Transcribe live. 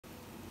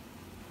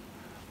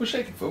Well,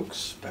 shaking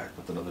folks, back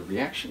with another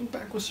reaction,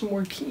 back with some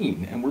more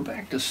Keane, and we're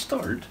back to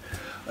start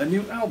a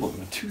new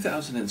album,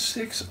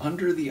 2006,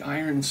 Under the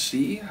Iron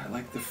Sea. I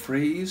like the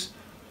phrase.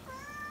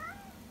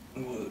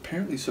 Well,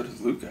 apparently so does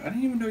Luca. I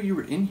didn't even know you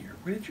were in here.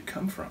 Where did you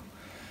come from?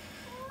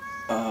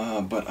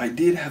 But I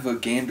did have a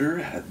gander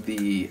at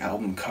the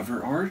album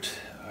cover art.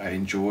 I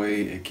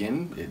enjoy,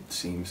 again, it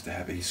seems to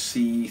have a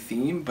sea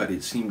theme, but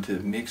it seemed to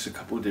mix a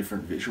couple of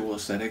different visual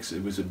aesthetics.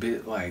 It was a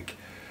bit like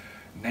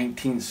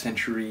 19th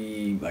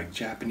century, like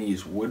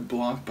Japanese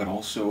woodblock, but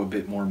also a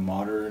bit more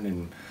modern,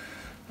 and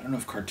I don't know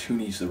if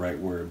cartoony is the right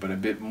word, but a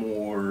bit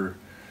more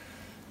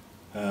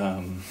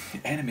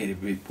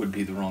animated would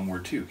be the wrong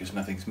word too, because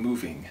nothing's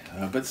moving.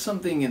 But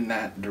something in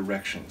that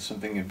direction,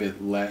 something a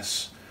bit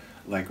less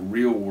like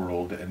real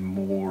world and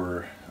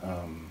more,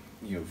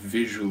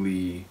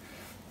 visually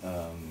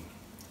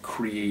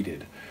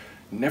created.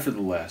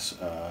 Nevertheless,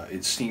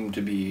 it seemed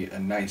to be a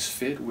nice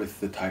fit with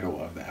the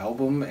title of the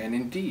album, and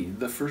indeed,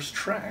 the first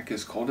track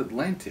is called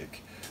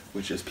Atlantic,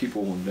 which, as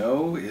people will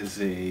know, is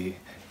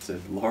it's a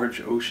large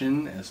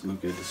ocean as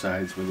Luca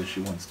decides whether she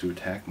wants to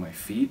attack my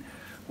feet.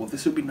 Well,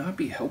 this would not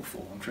be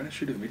helpful. I'm trying to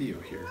shoot a video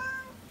here.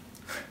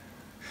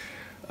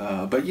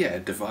 But yeah,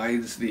 it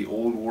divides the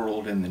old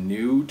world and the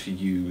new, to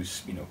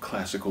use,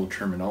 classical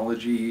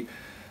terminology.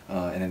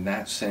 And in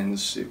that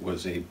sense, it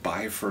was a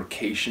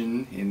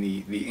bifurcation in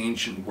the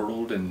ancient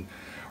world and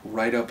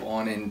right up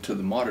on into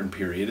the modern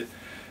period.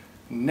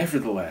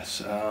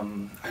 Nevertheless,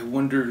 I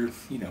wonder,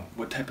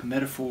 what type of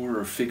metaphor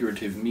or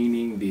figurative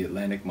meaning the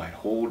Atlantic might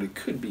hold. It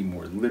could be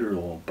more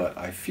literal, but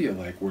I feel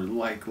like we're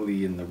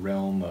likely in the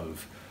realm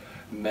of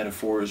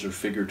metaphors or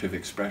figurative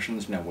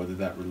expressions. Now, whether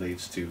that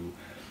relates to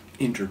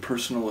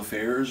interpersonal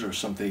affairs or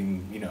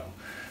something,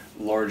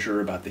 larger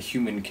about the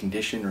human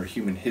condition or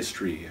human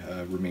history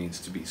remains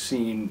to be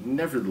seen.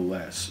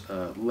 Nevertheless,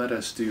 let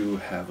us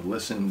have a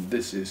listen.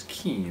 This is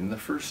Keane, the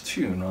first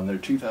tune on their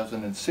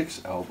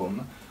 2006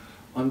 album,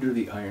 Under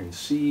the Iron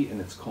Sea, and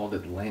it's called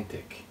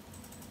Atlantic.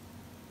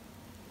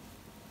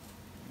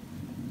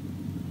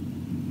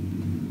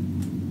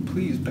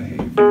 Please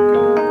behave.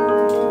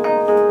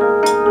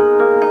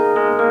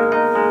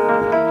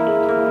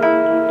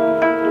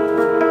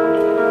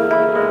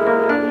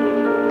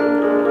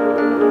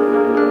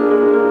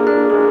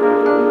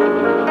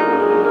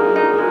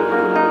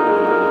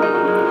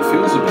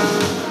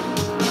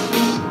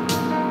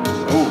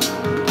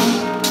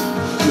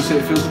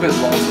 It feels a bit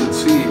lost at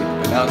sea,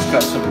 but now it's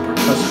got some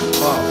percussive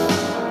pop.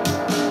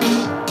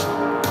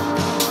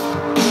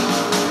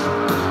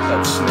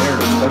 That snare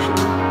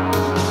especially.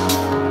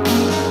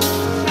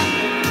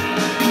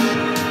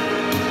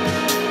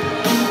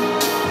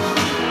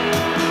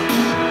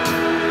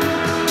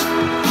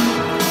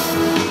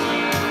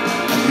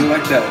 I do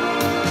like that.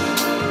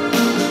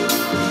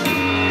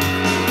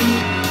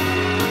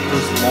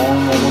 Those long,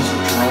 almost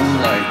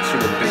drone-like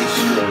sort of bass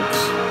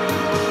strokes.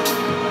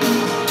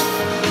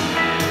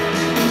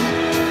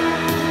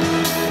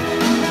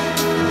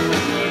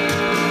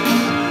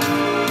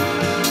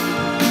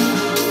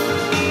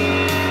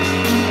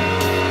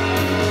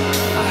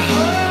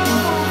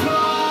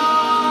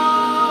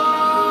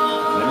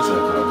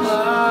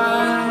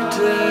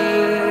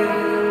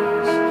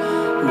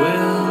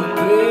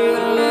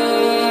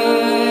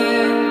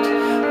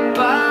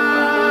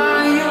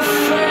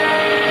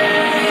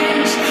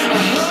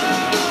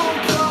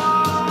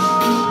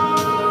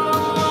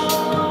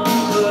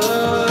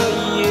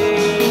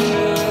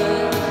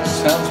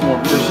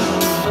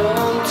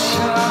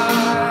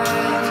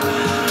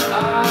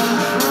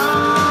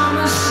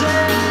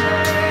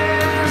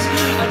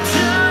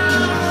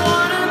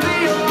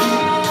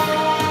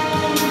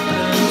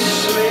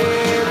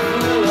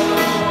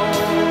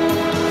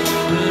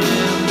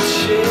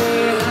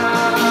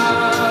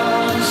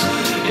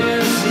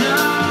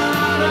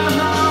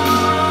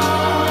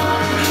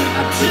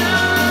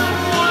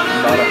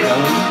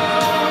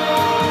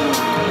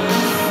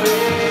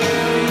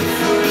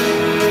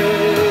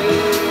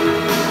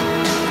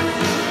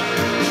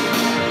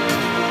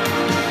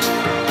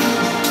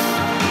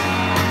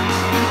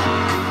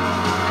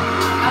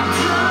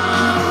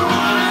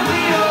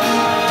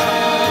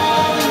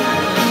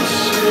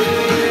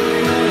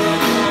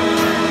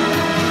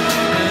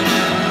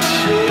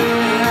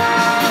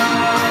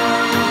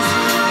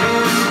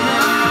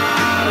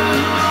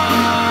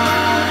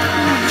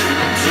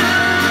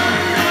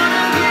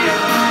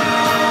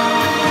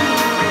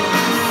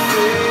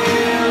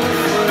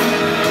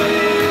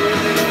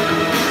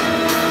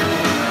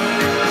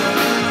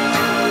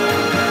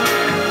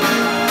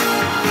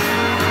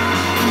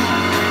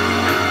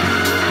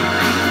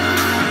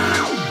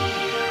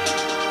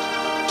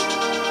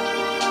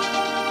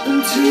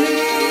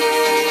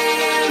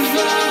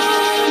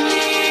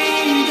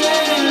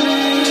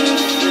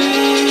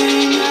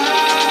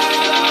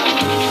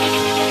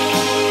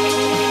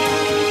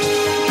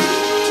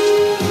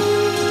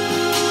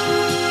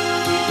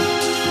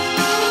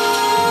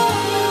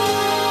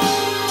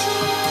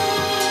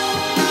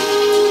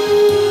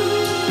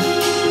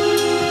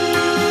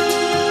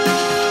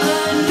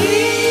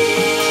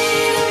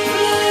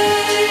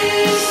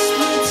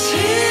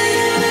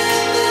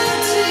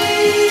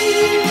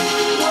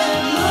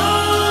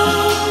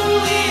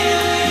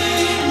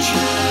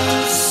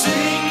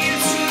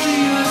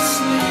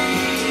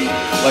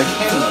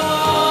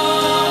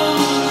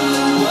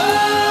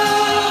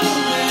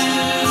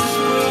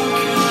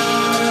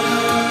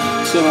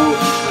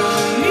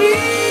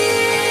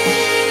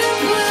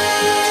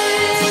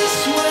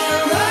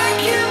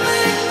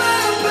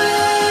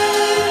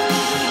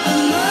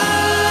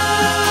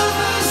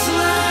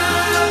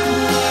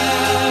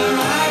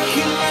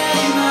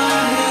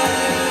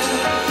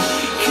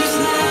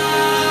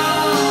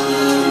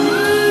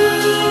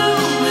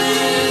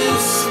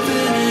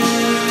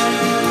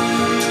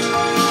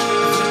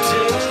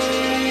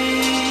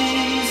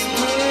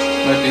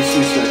 Might be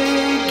seasick.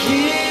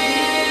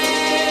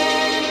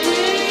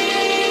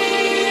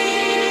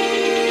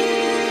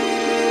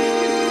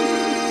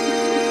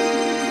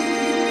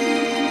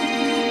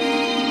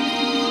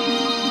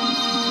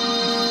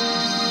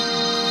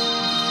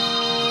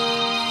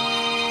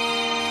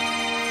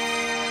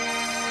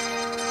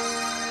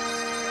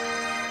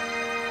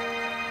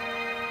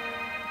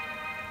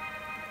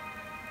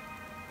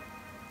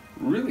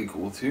 Really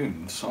cool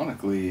tune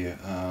sonically.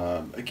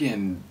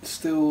 Again,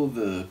 still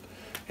the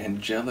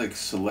angelic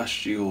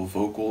celestial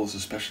vocals,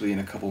 especially in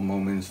a couple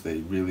moments. They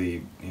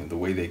really, the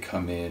way they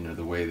come in or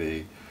the way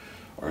they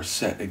are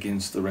set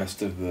against the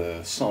rest of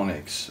the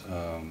sonics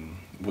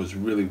was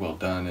really well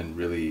done and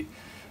really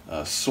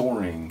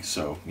soaring.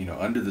 So,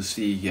 under the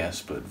sea,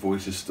 yes, but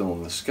voices still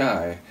in the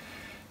sky.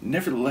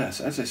 Nevertheless,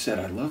 as I said,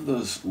 I love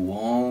those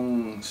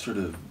long sort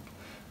of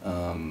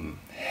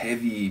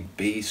heavy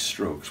bass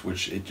strokes,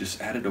 which it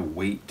just added a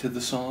weight to the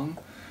song,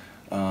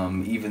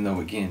 even though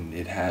again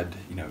it had,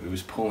 it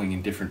was pulling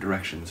in different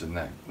directions in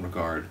that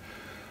regard.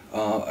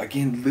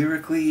 Again,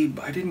 lyrically,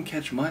 I didn't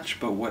catch much,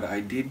 but what I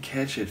did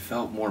catch, it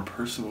felt more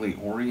personally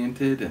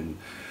oriented, and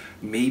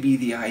maybe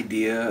the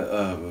idea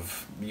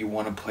of you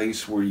want a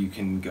place where you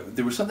can go.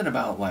 There was something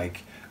about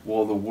like,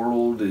 well, the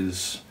world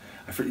is,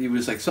 it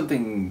was like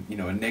something,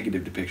 a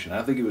negative depiction. I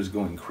don't think it was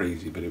going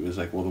crazy, but it was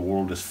like, well, the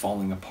world is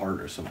falling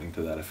apart or something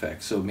to that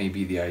effect. So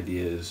maybe the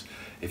idea is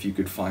if you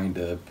could find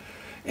a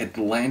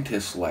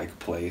Atlantis-like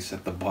place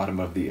at the bottom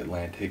of the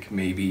Atlantic,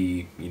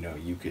 maybe,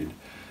 you could,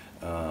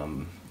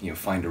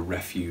 find a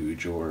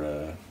refuge or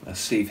a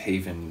safe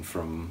haven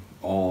from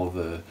all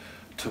the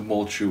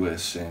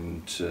tumultuous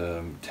and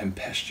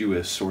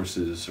tempestuous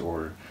sources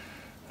or,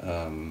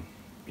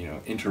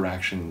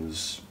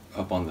 interactions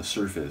up on the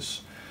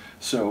surface.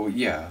 So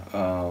yeah,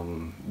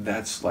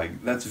 that's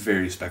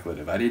very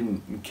speculative. I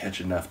didn't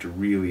catch enough to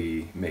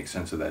really make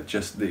sense of that.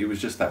 It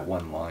was just that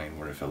one line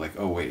where it felt like,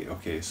 oh wait,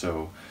 okay,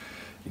 so,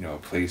 a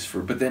place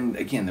for. But then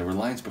again, there were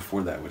lines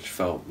before that which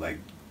felt like,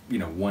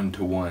 one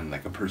to one,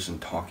 like a person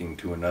talking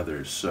to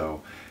another.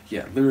 So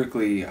yeah,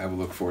 lyrically, I will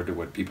look forward to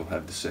what people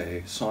have to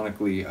say.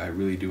 Sonically, I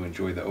really do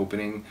enjoy the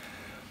opening.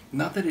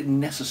 Not that it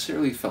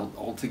necessarily felt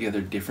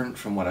altogether different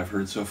from what I've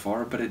heard so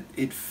far, but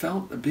it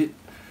felt a bit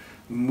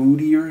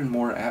moodier and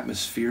more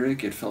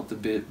atmospheric. It felt a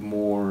bit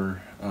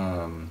more, I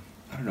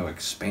don't know,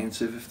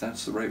 expansive, if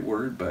that's the right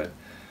word, but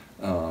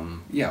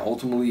yeah,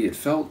 ultimately it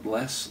felt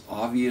less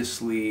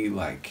obviously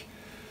like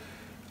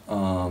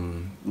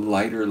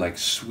lighter, like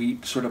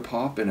sweet sort of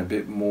pop, and a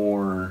bit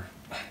more.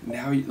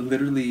 Now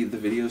literally the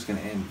video is gonna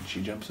end.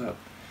 She jumps up.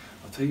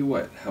 I'll tell you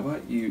what, how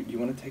about you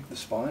want to take the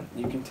spot?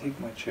 You can take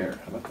my chair.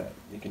 How about that?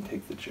 You can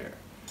take the chair.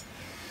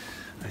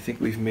 I think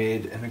we've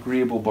made an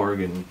agreeable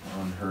bargain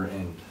on her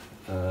end.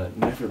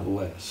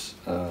 Nevertheless,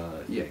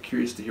 yeah,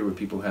 curious to hear what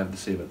people have to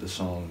say about the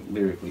song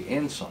lyrically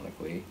and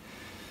sonically.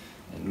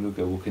 And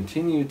Luca will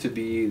continue to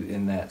be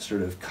in that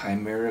sort of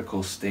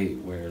chimerical state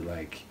where,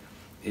 like,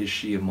 is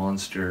she a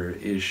monster?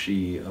 Is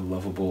she a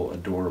lovable,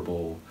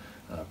 adorable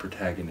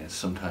protagonist?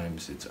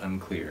 Sometimes it's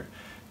unclear.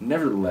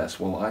 Nevertheless,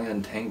 while I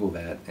untangle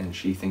that and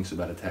she thinks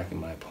about attacking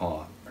my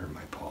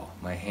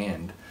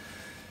hand,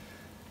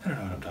 I don't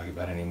know what I'm talking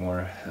about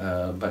anymore,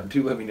 but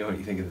do let me know what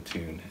you think of the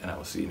tune, and I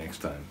will see you next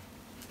time.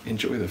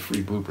 Enjoy the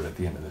free blooper at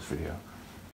the end of this video.